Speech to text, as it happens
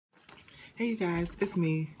Hey you guys, it's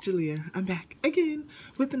me, Jalea. I'm back again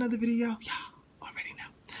with another video. Y'all already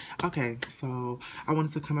know. Okay, so I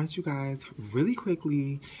wanted to come at you guys really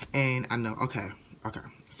quickly, and I know, okay.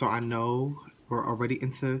 So I know we're already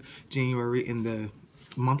into January and the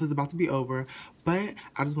month is about to be over, but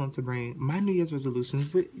I just wanted to bring my New Year's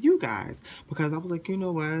resolutions with you guys because I was like, you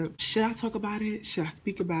know what? Should I talk about it? Should I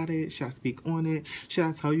speak about it? Should I speak on it? Should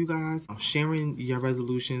I tell you guys? Sharing your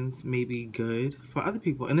resolutions may be good for other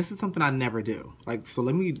people, and this is something I never do. Like, so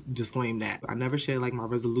let me disclaim that I never share like my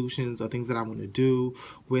resolutions or things that I want to do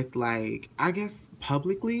with, like, I guess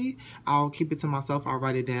publicly. I'll keep it to myself. I'll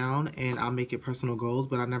write it down and I'll make it personal goals,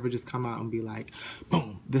 but I never just come out and be like,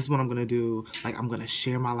 boom, this is what I'm gonna do. Like, I'm gonna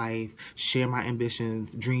share my life, share my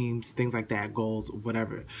ambitions, dreams, things like that, goals,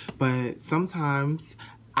 whatever. But sometimes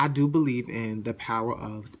I do believe in the power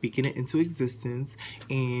of speaking it into existence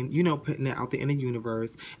and, you know, putting it out there in the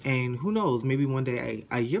universe. And who knows, maybe one day,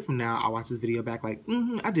 a year from now, I'll watch this video back like,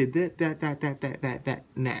 I did that,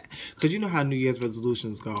 and that. Because you know how New Year's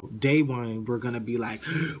resolutions go. Day one, we're going to be like,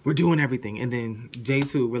 we're doing everything. And then day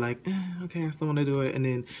two, we're like, okay, I still want to do it. And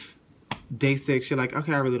then day 6, you're like,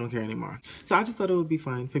 okay, I really don't care anymore. So I just thought it would be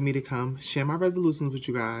fun for me to come share my resolutions with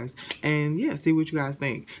you guys and yeah, see what you guys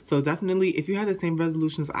think. So definitely, if you have the same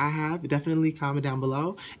resolutions I have, definitely comment down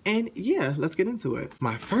below. And yeah, let's get into it.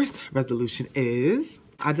 My first resolution is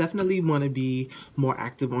I definitely want to be more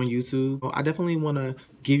active on YouTube. I definitely want to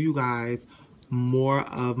give you guys more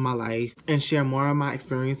of my life and share more of my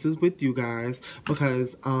experiences with you guys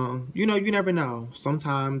because you know, you never know,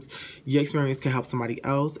 sometimes your experience can help somebody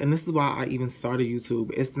else. And this is why I even started YouTube.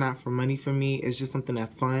 It's not for money for me, it's just something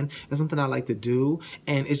that's fun, it's something I like to do,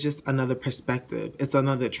 and it's just another perspective. It's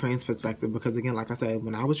another trans perspective because, again, like I said,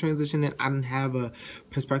 when I was transitioning, I didn't have a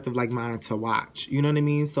perspective like mine to watch, you know what I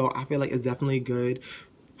mean? So I feel like it's definitely good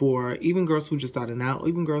for even girls who just started out,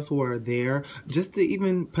 even girls who are there, just to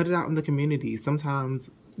even put it out in the community. Sometimes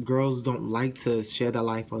girls don't like to share their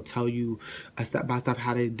life or tell you a step-by-step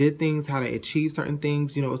how they did things, how they achieved certain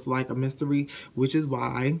things. You know, it's like a mystery, which is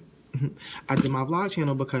why I did my vlog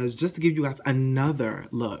channel, because just to give you guys another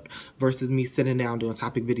look versus me sitting down doing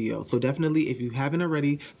topic videos. So definitely, if you haven't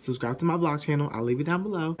already, subscribe to my vlog channel. I'll leave it down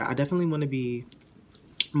below. I definitely want to be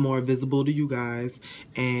more visible to you guys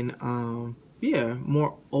and yeah,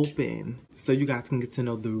 more open so you guys can get to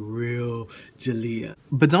know the real Jalea.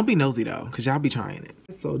 But don't be nosy though, because y'all be trying it.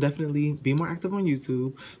 So definitely be more active on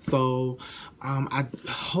YouTube. So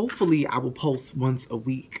hopefully I will post once a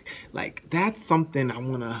week. Like, that's something I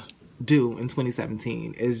want to do in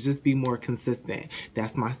 2017, is just be more consistent.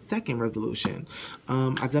 That's my second resolution.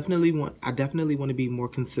 I definitely want to be more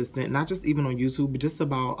consistent, not just even on YouTube, but just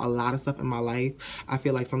about a lot of stuff in my life. I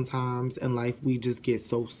feel like sometimes in life we just get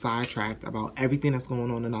so sidetracked about everything that's going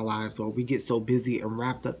on in our lives, or we get so busy and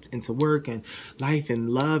wrapped up into work and life and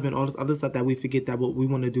love and all this other stuff that we forget that what we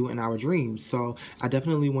want to do in our dreams. So I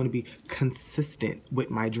definitely want to be consistent with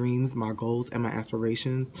my dreams, my goals, and my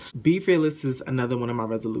aspirations. Be fearless is another one of my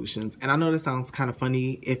resolutions. And I know that sounds kind of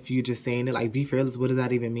funny if you're just saying it, like, be fearless, what does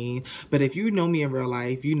that even mean? But if you know me in real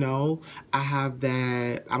life, you know I have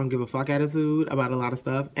that I don't give a fuck attitude about a lot of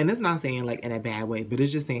stuff. And it's not saying like in a bad way, but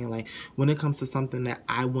it's just saying like when it comes to something that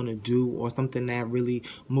I want to do or something that really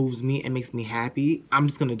moves me and makes me happy, I'm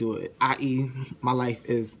just gonna do it. I.e., my life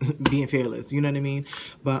is being fearless, you know what I mean?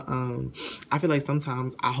 But I feel like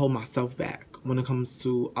sometimes I hold myself back when it comes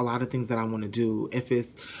to a lot of things that I want to do. If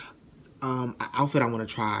it's an outfit I want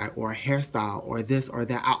to try, or a hairstyle, or this or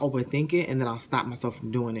that, I overthink it and then I'll stop myself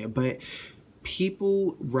from doing it. But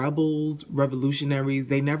people, rebels, revolutionaries,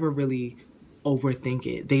 they never really overthink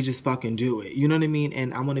it. They just fucking do it. You know what I mean?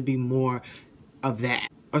 And I want to be more of that.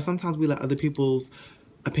 Or sometimes we let other people's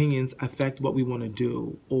opinions affect what we want to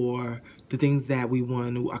do or the things that we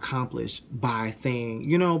want to accomplish by saying,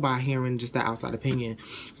 you know, by hearing just that outside opinion.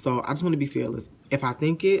 So I just want to be fearless. If I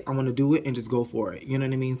think it, I want to do it and just go for it. You know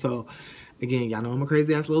what I mean? So again, y'all know I'm a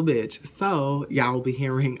crazy ass little bitch. So y'all will be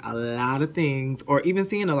hearing a lot of things, or even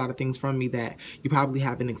seeing a lot of things from me that you probably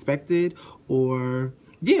haven't expected, or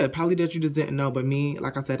yeah, probably that you just didn't know. But me,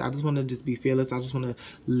 like I said, I just want to just be fearless. I just want to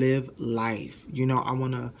live life. You know, I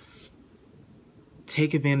want to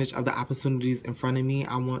take advantage of the opportunities in front of me.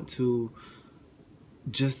 I want to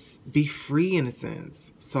just be free in a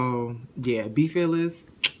sense. So yeah, be fearless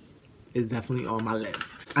is definitely on my list.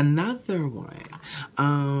 another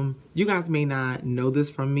one. You guys may not know this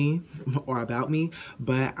from me or about me,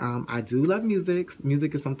 but I do love music.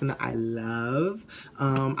 Music is something that I love.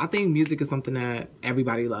 I think music is something that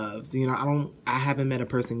everybody loves. You know, I haven't met a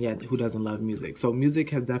person yet who doesn't love music. So music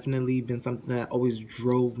has definitely been something that always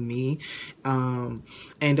drove me, and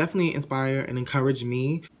definitely inspire and encourage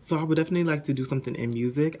me. So I would definitely like to do something in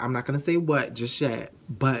music. I'm not gonna say what just yet,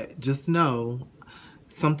 but just know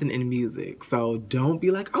something in music. So don't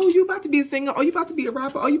be like, oh, you about to be a singer, oh, you about to be a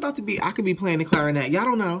rapper, oh, you about to be, I could be playing the clarinet. Y'all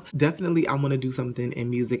don't know. Definitely I want to do something in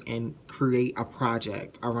music and create a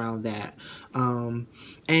project around that.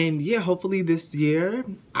 And yeah, hopefully this year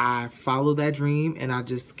I follow that dream and I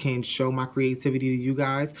just can show my creativity to you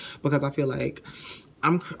guys, because I feel like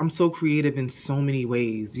I'm so creative in so many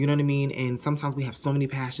ways, you know what I mean? And sometimes we have so many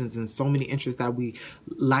passions and so many interests that we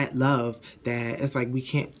love that it's like we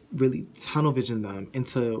can't really tunnel vision them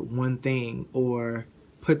into one thing or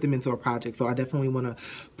put them into a project. So I definitely want to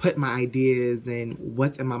put my ideas and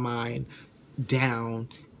what's in my mind down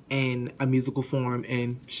in a musical form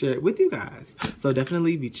and share it with you guys. So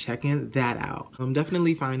definitely be checking that out.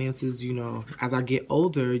 Definitely finances, you know, as I get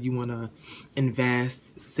older, you want to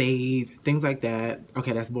invest, save, things like that.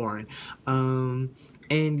 Okay, that's boring. And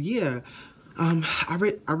yeah, I've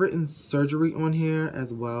written surgery on here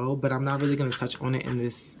as well, but I'm not really going to touch on it in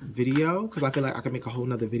this video because I feel like I can make a whole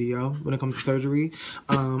nother video when it comes to surgery.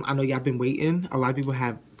 I know y'all been waiting. A lot of people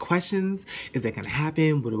have questions. Is it going to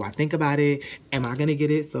happen? What do I think about it? Am I going to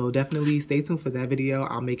get it? So definitely stay tuned for that video.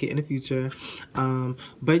 I'll make it in the future.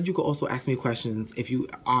 But you can also ask me questions if you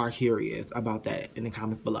are curious about that in the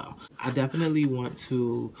comments below. I definitely want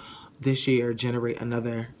to this year generate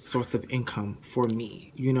another source of income for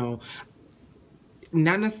me, you know.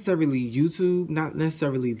 Not necessarily YouTube, not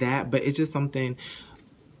necessarily that, but it's just something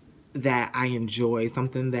that I enjoy,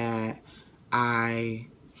 something that I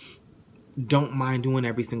don't mind doing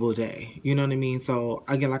every single day. You know what I mean? So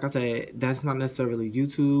again, like I said, that's not necessarily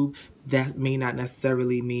YouTube. That may not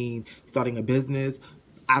necessarily mean starting a business.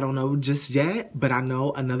 I don't know just yet, but I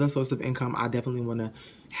know another source of income. I definitely want to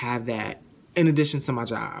have that in addition to my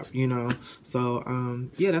job, you know? So,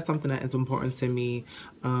 yeah, that's something that is important to me.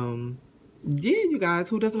 Yeah, you guys,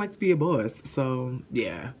 who doesn't like to be a boss? So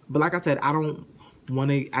yeah, but like I said, I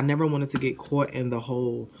never wanted to get caught in the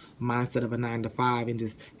whole mindset of a 9-to-5 and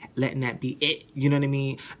just letting that be it, you know what I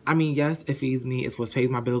mean? I mean, yes, it feeds me, it's what pays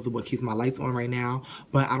my bills, it's what keeps my lights on right now,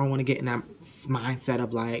 but I don't want to get in that mindset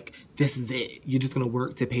of like, this is it, you're just gonna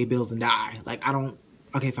work to pay bills and die. Like,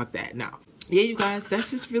 okay, fuck that, no. Yeah, you guys, that's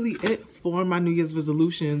just really it for my New Year's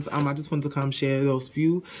resolutions. I just wanted to come share those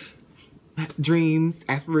few dreams,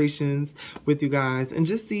 aspirations with you guys and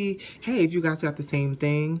just see, hey, if you guys got the same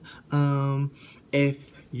thing. If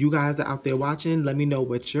you guys are out there watching, let me know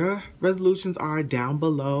what your resolutions are down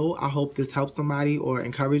below. I hope this helps somebody or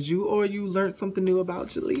encourage you, or you learned something new about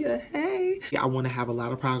Jalea. Hey, I want to have a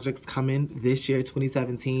lot of projects coming this year,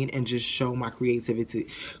 2017, and just show my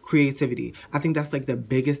creativity. I think that's like the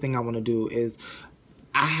biggest thing I want to do. Is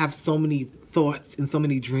I have so many thoughts and so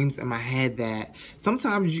many dreams in my head that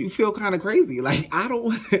sometimes you feel kind of crazy. Like, I don't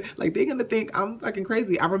want, like, they're gonna think I'm fucking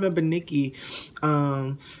crazy. I remember Nikki,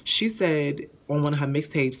 she said on one of her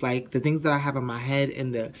mixtapes, like, the things that I have in my head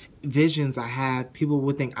and the visions I have, people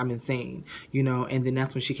would think I'm insane, you know? And then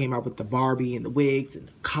that's when she came out with the Barbie and the wigs and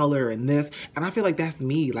the color and this. And I feel like that's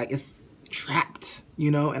me. Like, it's trapped,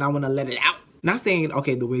 you know? And I want to let it out. Not saying,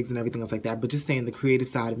 okay, the wigs and everything else like that, but just saying the creative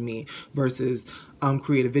side of me versus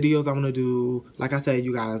creative videos I want to do. Like I said,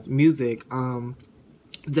 you guys, music,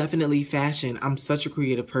 definitely fashion. I'm such a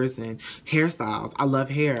creative person. Hairstyles, I love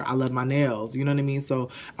hair, I love my nails, you know what I mean?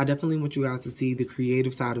 So I definitely want you guys to see the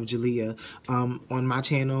creative side of Jalea on my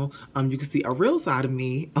channel. You can see a real side of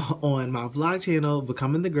me on my vlog channel,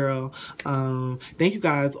 Becoming the Girl. Thank you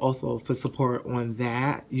guys also for support on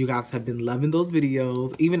that. You guys have been loving those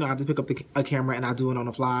videos, even though I just pick up a camera and I do it on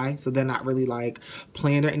the fly, so they're not really like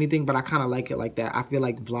planned or anything, but I kind of like it like that. I feel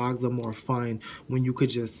like vlogs are more fun when you could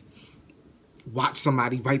just watch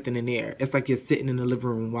somebody right then and there. It's like you're sitting in the living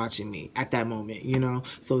room watching me at that moment, you know?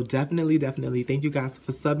 So definitely thank you guys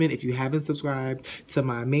for subbing. If you haven't subscribed to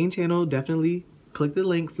my main channel, definitely click the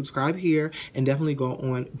link, subscribe here, and definitely go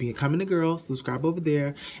on Becoming a Girl, subscribe over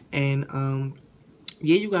there. And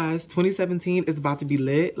yeah, you guys, 2017 is about to be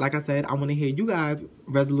lit. Like I said, I want to hear you guys'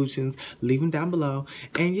 resolutions. Leave them down below.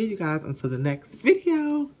 And yeah, you guys, until the next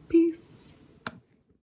video.